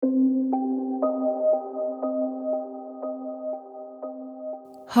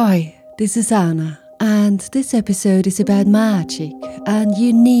Hi, this is Anna, and this episode is about magic and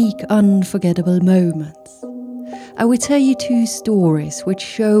unique, unforgettable moments. I will tell you two stories which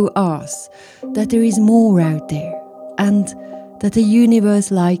show us that there is more out there and that the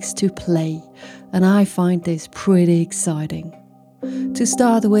universe likes to play, and I find this pretty exciting. To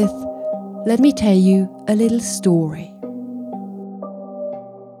start with, let me tell you a little story.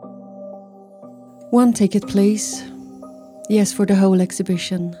 One ticket, please. Yes, for the whole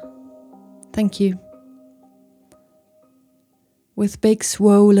exhibition. Thank you. With big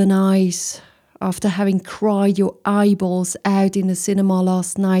swollen eyes, after having cried your eyeballs out in the cinema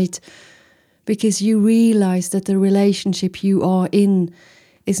last night, because you realize that the relationship you are in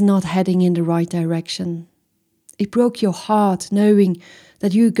is not heading in the right direction. It broke your heart knowing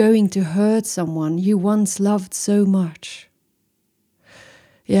that you're going to hurt someone you once loved so much.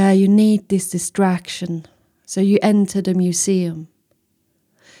 Yeah, you need this distraction, so you enter the museum.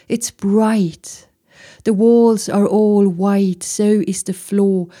 It's bright. The walls are all white, so is the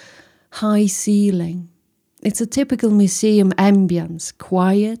floor, high ceiling. It's a typical museum ambience,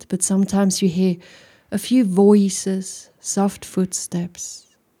 quiet, but sometimes you hear a few voices, soft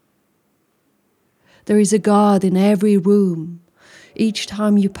footsteps. There is a guard in every room. Each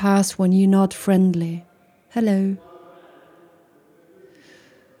time you pass one, you nod friendly. Hello.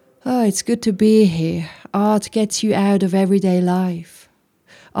 Oh, it's good to be here. Art gets you out of everyday life.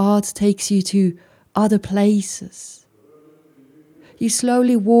 Art takes you to other places. You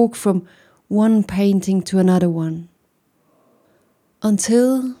slowly walk from one painting to another one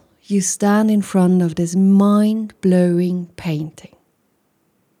until you stand in front of this mind-blowing painting.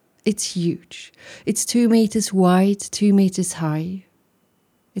 It's huge. It's 2 meters wide, 2 meters high.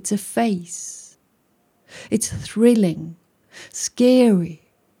 It's a face. It's thrilling, scary,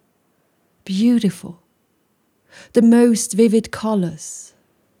 beautiful. The most vivid colors.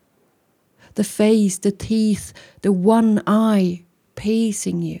 The face, the teeth, the one eye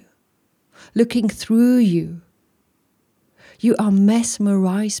piercing you, looking through you. You are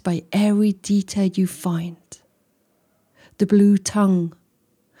mesmerized by every detail you find. The blue tongue,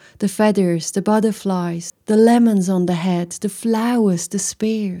 the feathers, the butterflies, the lemons on the head, the flowers, the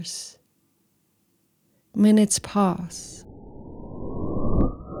spears. Minutes pass.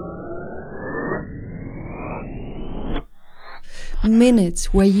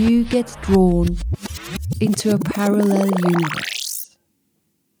 Minutes where you get drawn into a parallel universe.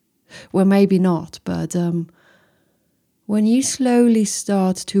 Well, maybe not, but when you slowly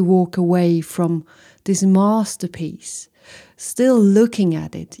start to walk away from this masterpiece, still looking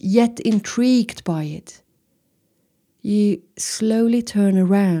at it, yet intrigued by it, you slowly turn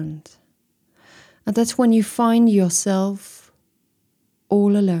around. And that's when you find yourself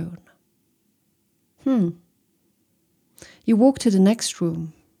all alone. You walk to the next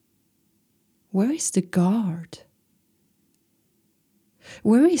room. Where is the guard?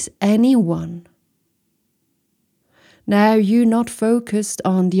 Where is anyone? Now you're not focused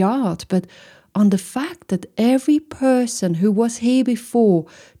on the art, but on the fact that every person who was here before,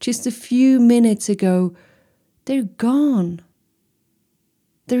 just a few minutes ago, they're gone.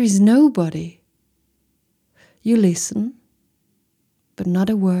 There is nobody. You listen, but not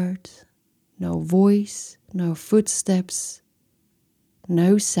a word, no voice, no footsteps,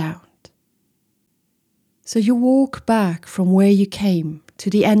 no sound. So you walk back from where you came to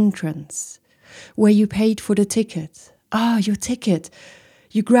the entrance, where you paid for the ticket. Your ticket.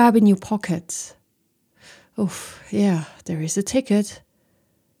 You grab in your pocket. Yeah, there is a ticket.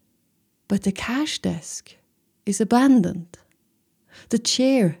 But the cash desk is abandoned. The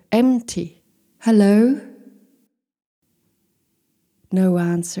chair empty. Hello? No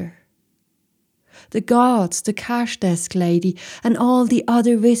answer. The guards, the cash desk lady, and all the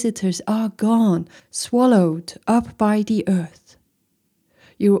other visitors are gone, swallowed up by the earth.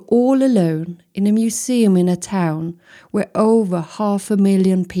 You're all alone in a museum in a town where over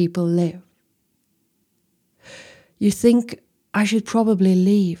 500,000 people live. You think, I should probably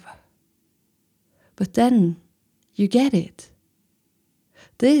leave. But then you get it.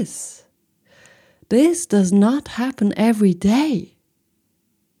 This does not happen every day.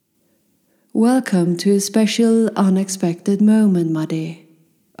 Welcome to a special unexpected moment, my dear.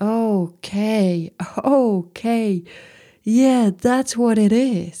 Okay. Yeah, that's what it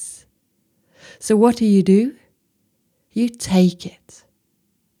is. So what do? You take it.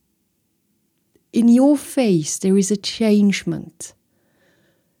 In your face there is a changement.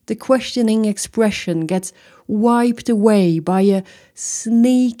 The questioning expression gets wiped away by a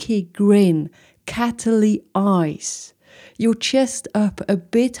sneaky grin, catty eyes. Your chest up a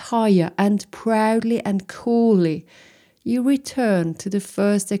bit higher, and proudly and coolly You return to the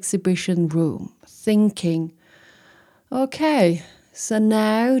first exhibition room, thinking, okay, so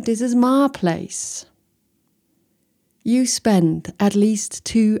now this is my place. You spend at least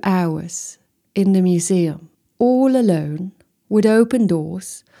 2 hours in the museum, all alone, with open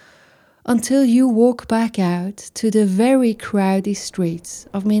doors, until you walk back out to the very crowded streets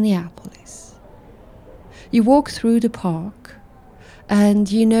of Minneapolis. You walk through the park,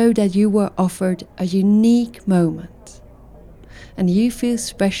 and you know that you were offered a unique moment, and you feel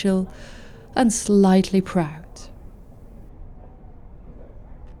special and slightly proud.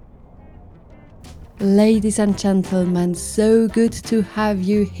 Ladies and gentlemen, so good to have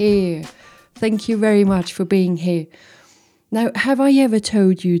you here. Thank you very much for being here. Now, have I ever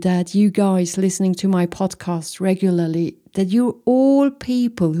told you that you guys listening to my podcast regularly, that you're all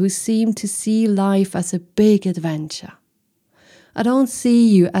people who seem to see life as a big adventure? I don't see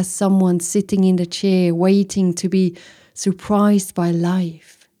you as someone sitting in the chair waiting to be surprised by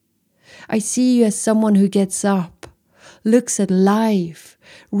life. I see you as someone who gets up, looks at life,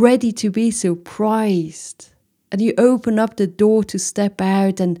 ready to be surprised. And you open up the door to step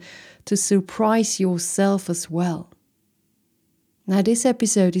out and to surprise yourself as well. Now, this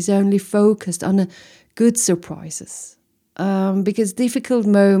episode is only focused on good surprises, because difficult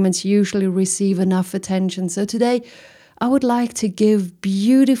moments usually receive enough attention. So today, I would like to give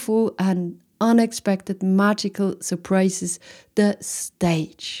beautiful and unexpected magical surprises the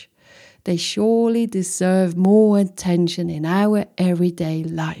stage. They surely deserve more attention in our everyday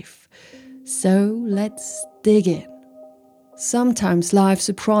life. So let's dig in. Sometimes life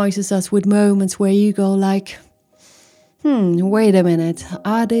surprises us with moments where you go like, wait a minute,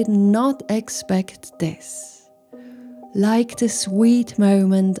 I did not expect this. Like the sweet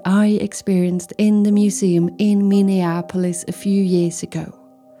moment I experienced in the museum in Minneapolis a few years ago.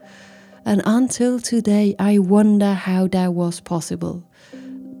 And until today, I wonder how that was possible.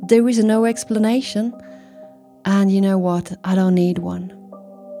 There is no explanation. And you know what? I don't need one.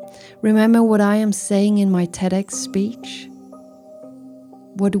 Remember what I am saying in my TEDx speech?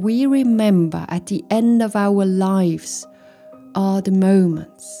 What we remember at the end of our lives are the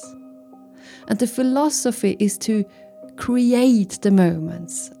moments. And the philosophy is to create the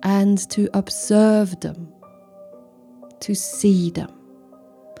moments and to observe them, to see them.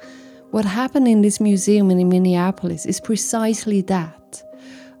 What happened in this museum in Minneapolis is precisely that.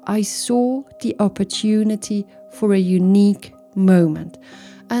 I saw the opportunity for a unique moment,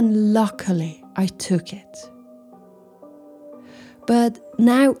 and luckily I took it. But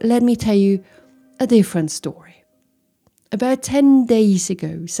now let me tell you a different story. About 10 days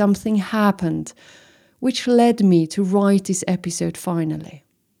ago, something happened which led me to write this episode finally.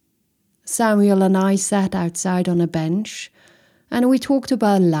 Samuel and I sat outside on a bench and we talked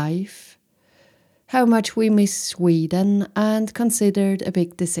about life, how much we miss Sweden, and considered a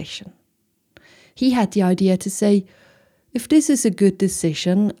big decision. He had the idea to say, if this is a good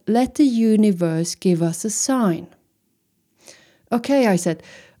decision, let the universe give us a sign. Okay, I said,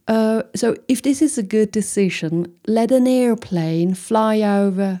 so if this is a good decision, let an airplane fly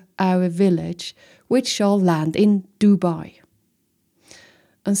over our village, which shall land in Dubai.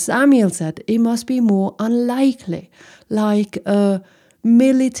 And Samuel said it must be more unlikely, like a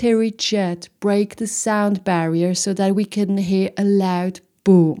military jet break the sound barrier so that we can hear a loud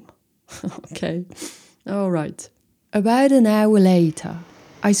boom. Okay, all right. About an hour later,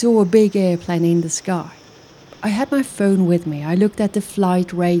 I saw a big airplane in the sky. I had my phone with me. I looked at the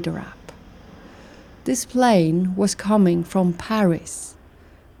flight radar app. This plane was coming from Paris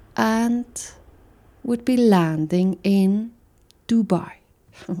and would be landing in Dubai.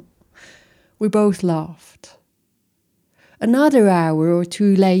 We both laughed. Another hour or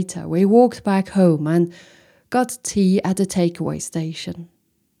two later, we walked back home and got tea at the takeaway station.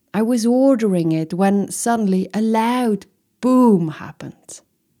 I was ordering it when suddenly a loud boom happened.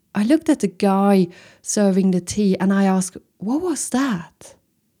 I looked at the guy serving the tea and I asked, what was that?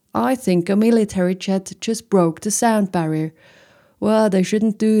 I think a military jet just broke the sound barrier. Well, they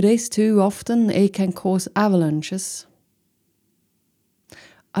shouldn't do this too often. It can cause avalanches.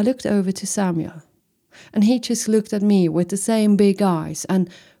 I looked over to Samuel, and he just looked at me with the same big eyes and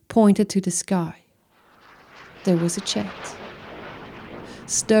pointed to the sky. There was a jet.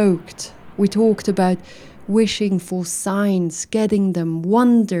 Stoked, we talked about wishing for signs, getting them,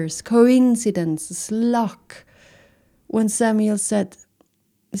 wonders, coincidences, luck. When Samuel said,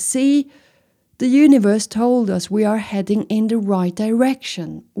 see, the universe told us we are heading in the right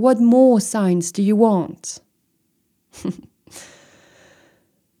direction. What more signs do you want?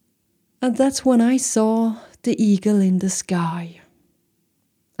 And that's when I saw the eagle in the sky.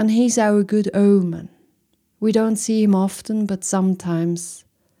 And he's our good omen. We don't see him often, but sometimes.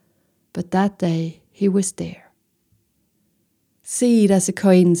 But that day, he was there. See it as a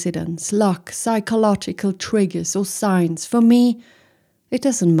coincidence, luck, psychological triggers or signs. For me, it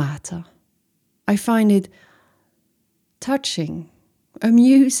doesn't matter. I find it touching,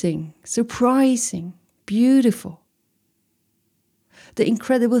 amusing, surprising, beautiful. The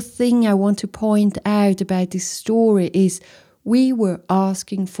incredible thing I want to point out about this story is we were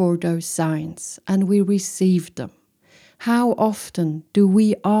asking for those signs and we received them. How often do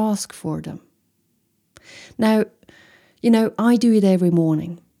we ask for them? Now, I do it every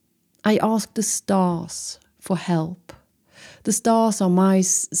morning. I ask the stars for help. The stars are my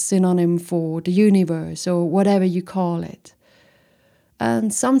synonym for the universe or whatever you call it.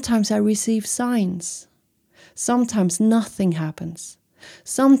 And sometimes I receive signs. Sometimes nothing happens.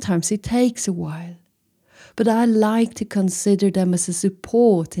 Sometimes it takes a while. But I like to consider them as a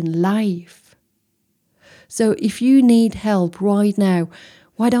support in life. So if you need help right now,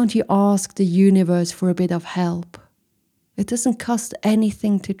 why don't you ask the universe for a bit of help? It doesn't cost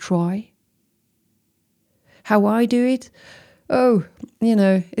anything to try. How I do it?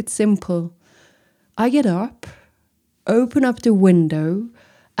 It's simple. I get up, open up the window,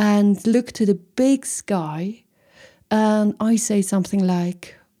 and look to the big sky, and I say something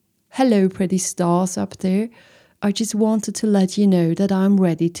like, "Hello, pretty stars up there. I just wanted to let you know that I'm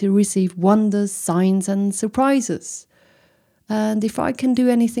ready to receive wonders, signs, and surprises. And if I can do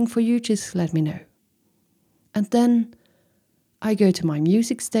anything for you, just let me know." And then I go to my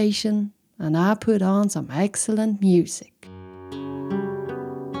music station and I put on some excellent music.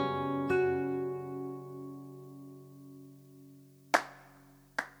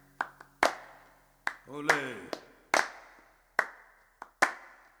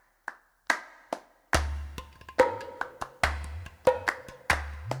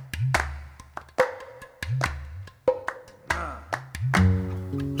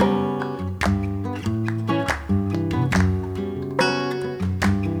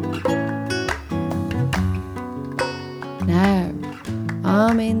 Now,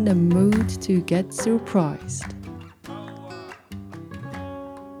 I'm in the mood to get surprised.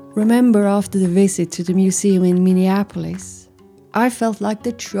 Remember, after the visit to the museum in Minneapolis, I felt like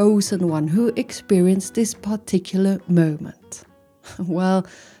the chosen one who experienced this particular moment. Well,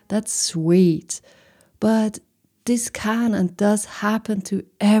 that's sweet, but this can and does happen to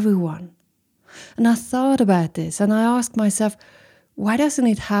everyone. And I thought about this and I asked myself, why doesn't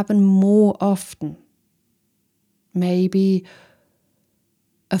it happen more often? Maybe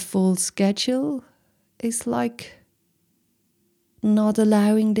a full schedule is like not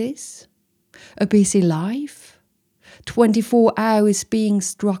allowing this? A busy life? 24 hours being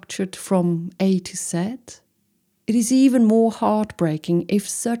structured from A to Z? It is even more heartbreaking if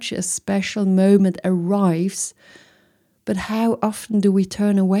such a special moment arrives, but how often do we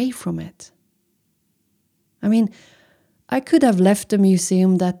turn away from it? I mean, I could have left the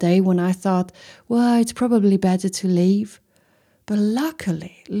museum that day when I thought, well, it's probably better to leave. But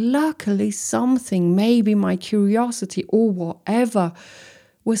luckily something, maybe my curiosity or whatever,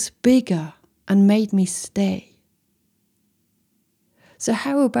 was bigger and made me stay. So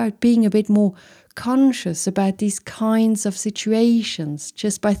how about being a bit more conscious about these kinds of situations,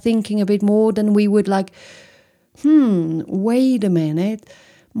 just by thinking a bit more than we would like, wait a minute,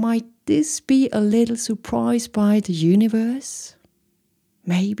 might this be a little surprised by the universe?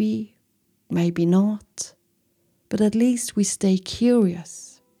 Maybe, maybe not. But at least we stay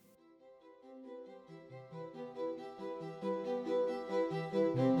curious.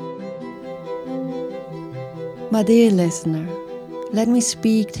 My dear listener, let me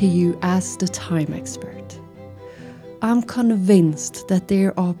speak to you as the time expert. I'm convinced that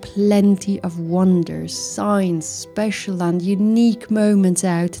there are plenty of wonders, signs, special and unique moments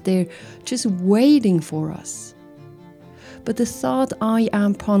out there just waiting for us. But the thought I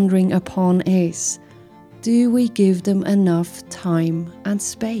am pondering upon is, do we give them enough time and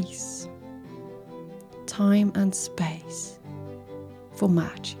space? Time and space for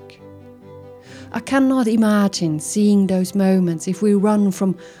magic. I cannot imagine seeing those moments if we run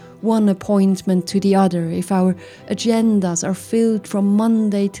from one appointment to the other, if our agendas are filled from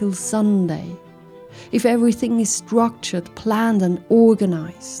Monday till Sunday, if everything is structured, planned and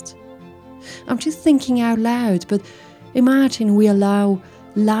organized. I'm just thinking out loud, but imagine we allow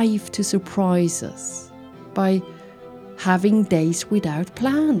life to surprise us by having days without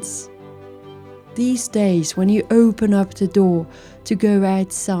plans. These days, when you open up the door to go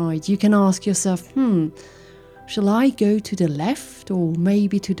outside, you can ask yourself, shall I go to the left or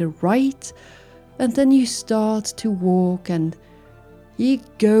maybe to the right? And then you start to walk and You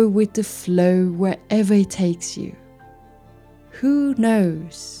go with the flow wherever it takes you. Who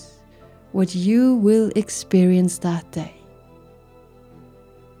knows what you will experience that day?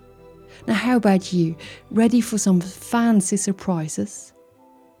 Now, how about you? Ready for some fancy surprises?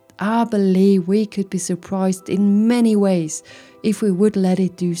 I believe we could be surprised in many ways if we would let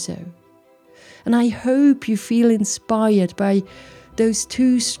it do so. And I hope you feel inspired by those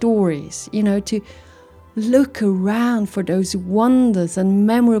 2 stories, to look around for those wonders and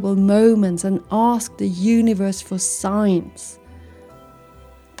memorable moments and ask the universe for signs.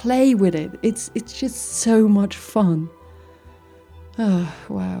 Play with it. It's just so much fun. Oh,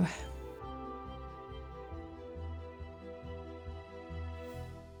 wow.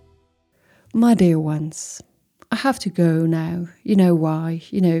 My dear ones, I have to go now. You know why?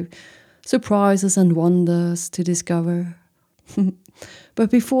 Surprises and wonders to discover. But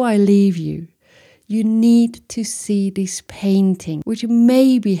before I leave you, you need to see this painting, which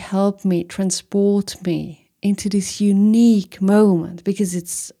maybe help me transport me into this unique moment, because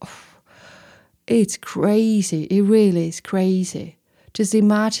it's crazy. It really is crazy. Just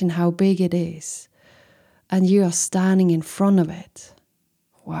imagine how big it is. And you are standing in front of it.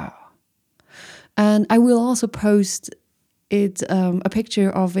 Wow. And I will also post it, a picture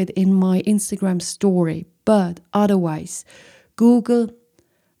of it in my Instagram story. But otherwise, Google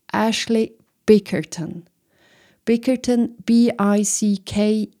Ashley Bickerton. Bickerton, Bickerton.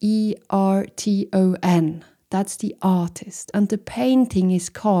 That's the artist. And the painting is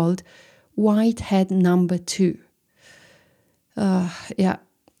called Whitehead No. 2. Yeah,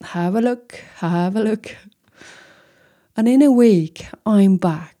 have a look. And in a week, I'm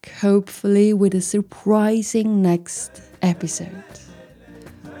back, hopefully with a surprising next episode.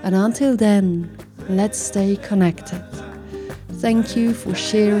 And until then, let's stay connected. Thank you for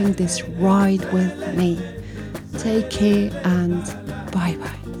sharing this ride with me. Take care and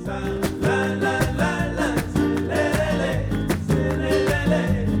bye-bye.